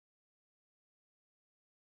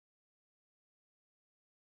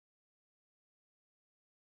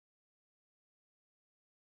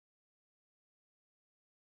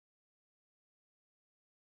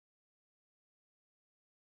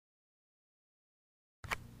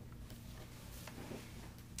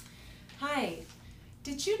Hi.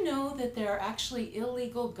 Did you know that there are actually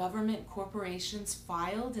illegal government corporations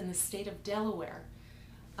filed in the state of Delaware?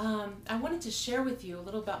 I wanted to share with you a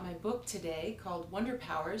little about my book today called Wonder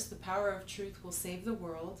Powers, The Power of Truth Will Save the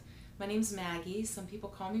World. My name's Maggie. Some people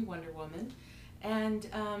call me Wonder Woman. And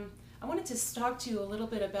I wanted to talk to you a little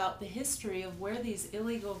bit about the history of where these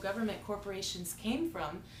illegal government corporations came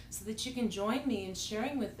from so that you can join me in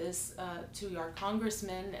sharing with this to our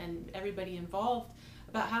congressmen and everybody involved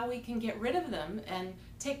about how we can get rid of them and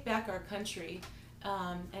take back our country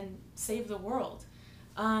and save the world.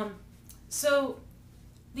 So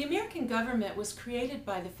the American government was created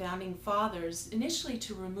by the Founding Fathers initially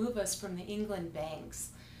to remove us from the England banks.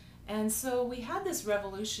 And so we had this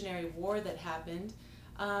Revolutionary War that happened.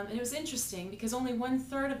 And it was interesting because only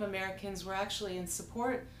 1/3 of Americans were actually in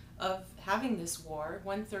support of having this war.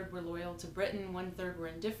 1/3 were loyal to Britain, 1/3 were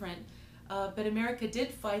indifferent. But America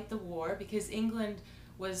did fight the war because England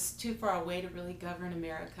was too far away to really govern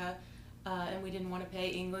America, and we didn't want to pay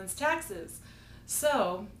England's taxes.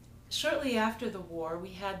 So shortly after the war,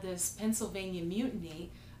 we had this Pennsylvania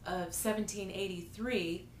Mutiny of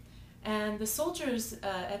 1783, and the soldiers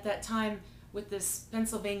at that time with this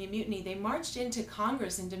Pennsylvania Mutiny, they marched into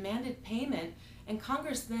Congress and demanded payment, and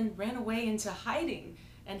Congress then ran away into hiding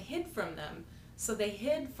and hid from them. So they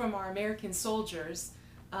hid from our American soldiers.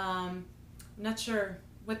 I'm not sure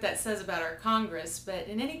what that says about our Congress, but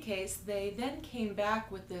in any case, they then came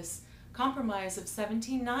back with this compromise of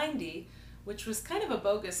 1790, which was kind of a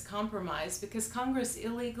bogus compromise because Congress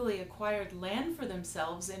illegally acquired land for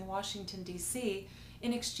themselves in Washington, D.C.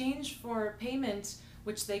 in exchange for payment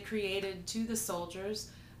which they created to the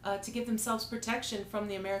soldiers to give themselves protection from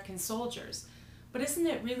the American soldiers. But isn't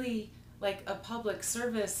it really like a public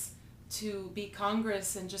service to be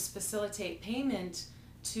Congress and just facilitate payment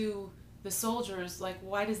to the soldiers? Like,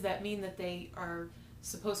 why does that mean that they are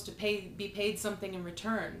supposed to be paid something in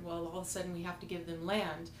return? Well, all of a sudden we have to give them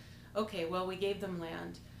land. Okay, well, we gave them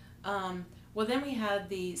land. Well, then we had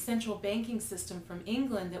the central banking system from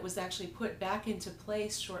England that was actually put back into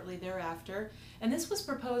place shortly thereafter. And this was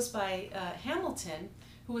proposed by Hamilton,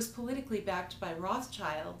 who was politically backed by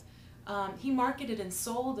Rothschild. He marketed and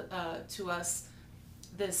sold to us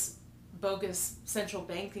this bogus central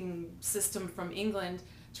banking system from England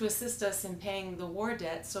to assist us in paying the war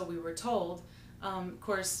debt, so we were told. Of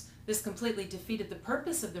course, this completely defeated the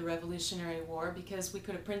purpose of the Revolutionary War because we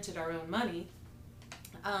could have printed our own money.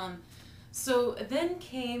 So then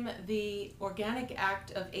came the Organic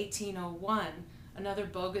Act of 1801, another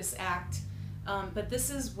bogus act, but this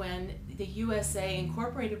is when the USA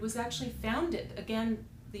Incorporated was actually founded. Again,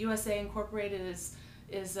 the USA Incorporated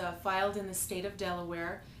is filed in the state of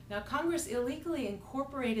Delaware. Now, Congress illegally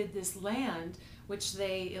incorporated this land, which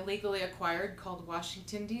they illegally acquired, called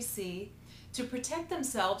Washington, D.C., to protect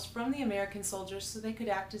themselves from the American soldiers so they could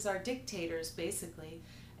act as our dictators, basically.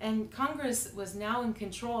 And Congress was now in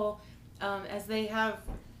control as they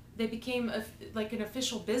became like an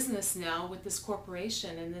official business now with this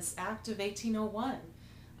corporation and this Act of 1801.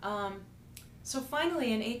 So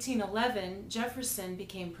finally, in 1811, Jefferson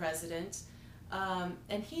became president,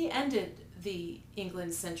 and he ended the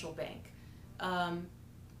England Central Bank.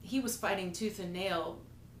 He was fighting tooth and nail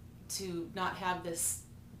to not have this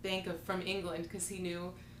bank from England because he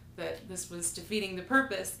knew that this was defeating the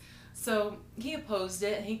purpose. So he opposed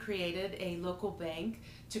it and he created a local bank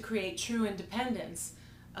to create true independence.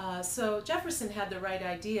 So Jefferson had the right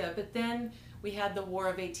idea, but then we had the War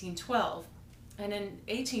of 1812. And in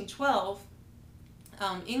 1812,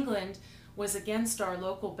 England was against our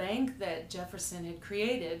local bank that Jefferson had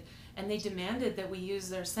created, and they demanded that we use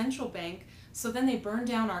their central bank. So then they burned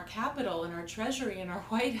down our Capitol and our Treasury and our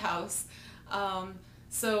White House.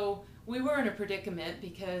 So we were in a predicament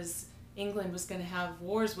because England was going to have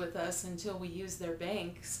wars with us until we used their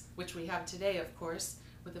banks, which we have today, of course,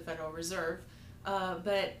 with the Federal Reserve.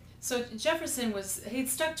 So Jefferson he'd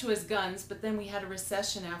stuck to his guns, but then we had a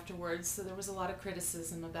recession afterwards, so there was a lot of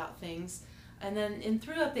criticism about things. And then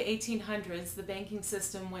throughout the 1800s, the banking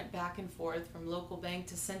system went back and forth from local bank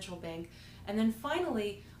to central bank. And then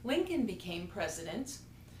finally, Lincoln became president,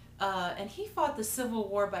 and he fought the Civil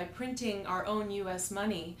War by printing our own U.S.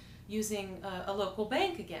 money using a local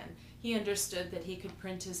bank again. He understood that he could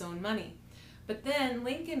print his own money. But then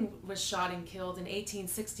Lincoln was shot and killed in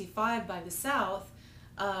 1865 by the South,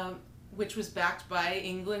 which was backed by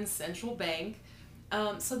England's central bank.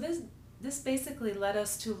 So this basically led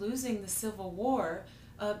us to losing the Civil War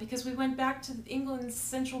because we went back to England's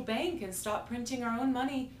central bank and stopped printing our own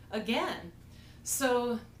money again.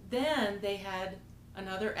 So then they had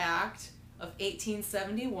another act of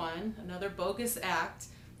 1871, another bogus act,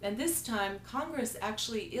 And this time, Congress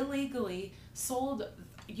actually illegally sold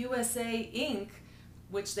USA Inc.,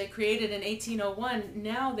 which they created in 1801.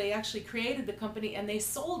 Now they actually created the company and they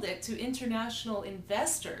sold it to international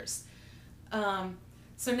investors.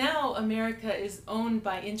 So now America is owned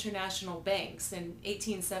by international banks in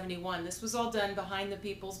 1871. This was all done behind the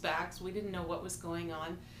people's backs. We didn't know what was going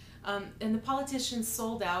on. And the politicians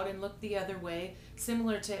sold out and looked the other way,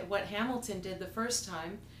 similar to what Hamilton did the first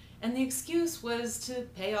time. And the excuse was to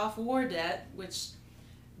pay off war debt, which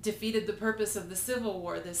defeated the purpose of the Civil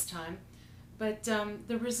War this time. But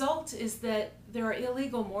the result is that there are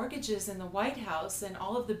illegal mortgages in the White House and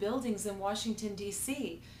all of the buildings in Washington,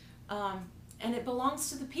 D.C. And it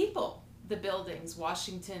belongs to the people, the buildings,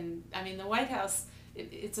 Washington. I mean, the White House,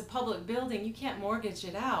 it's a public building. You can't mortgage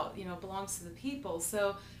it out. You know, it belongs to the people.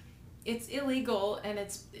 So it's illegal, and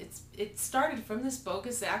it started from this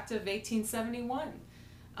bogus act of 1871.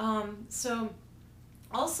 So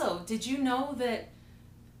also, did you know that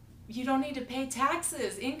you don't need to pay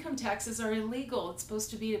taxes? Income taxes are illegal. It's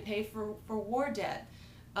supposed to be to pay for war debt.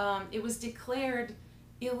 It was declared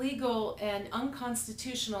illegal and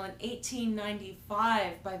unconstitutional in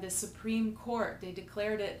 1895 by the Supreme Court. They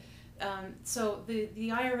declared it. So the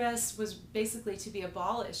IRS was basically to be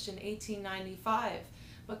abolished in 1895,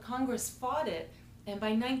 but Congress fought it, and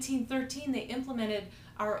by 1913 they implemented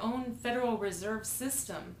our own Federal Reserve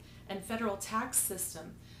System and federal tax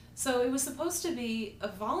system. So it was supposed to be a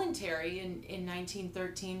voluntary in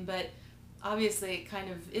 1913, but obviously it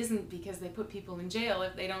kind of isn't, because they put people in jail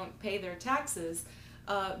if they don't pay their taxes.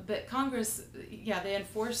 But Congress, yeah, they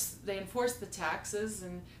enforce the taxes,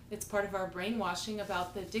 and it's part of our brainwashing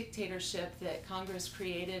about the dictatorship that Congress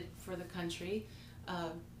created for the country,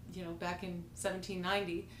 back in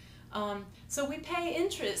 1790. So we pay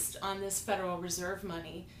interest on this Federal Reserve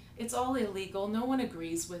money. It's all illegal. No one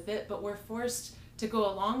agrees with it, but we're forced to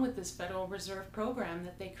go along with this Federal Reserve program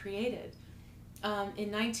that they created.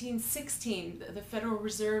 In 1916, the Federal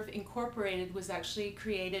Reserve Incorporated was actually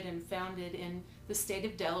created and founded in the state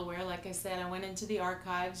of Delaware. Like I said, I went into the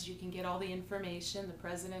archives. You can get all the information, the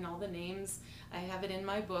president, all the names. I have it in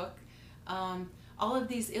my book. All of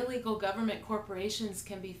these illegal government corporations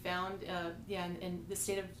can be found in the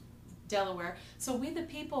state of Delaware. So we the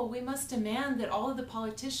people, we must demand that all of the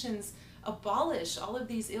politicians abolish all of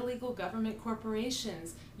these illegal government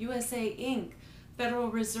corporations, USA Inc.,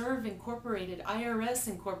 Federal Reserve Incorporated, IRS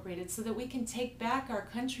Incorporated, so that we can take back our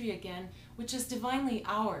country again, which is divinely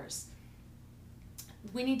ours.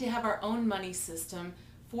 We need to have our own money system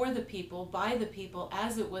for the people, by the people,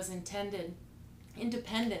 as it was intended.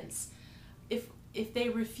 Independence. If they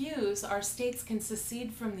refuse, our states can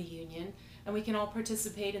secede from the Union, and we can all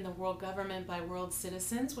participate in the world government by world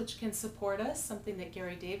citizens, which can support us, something that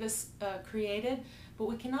Gary Davis created, but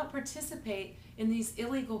we cannot participate in these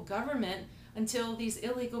illegal government until these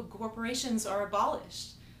illegal corporations are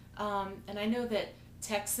abolished. And I know that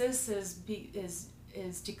Texas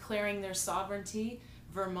is declaring their sovereignty.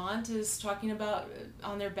 Vermont is talking about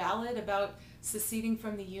on their ballot about seceding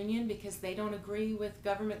from the Union because they don't agree with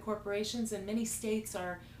government corporations, and many states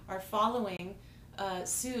are following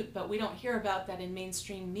suit, but we don't hear about that in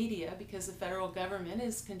mainstream media because the federal government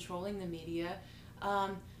is controlling the media.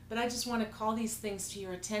 But I just want to call these things to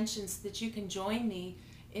your attention so that you can join me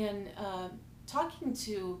in talking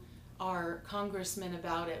to our congressmen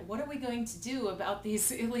about it. What are we going to do about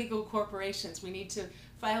these illegal corporations? We need to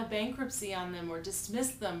file bankruptcy on them or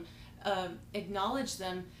dismiss them, acknowledge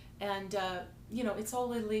them, and it's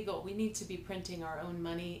all illegal. We need to be printing our own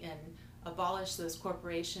money and abolish those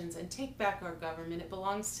corporations and take back our government. It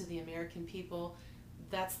belongs to the American people.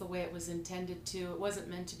 That's the way it was intended to. It wasn't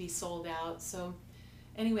meant to be sold out. So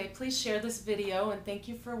anyway, please share this video, and thank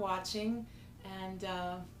you for watching, and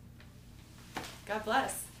God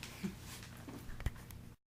bless.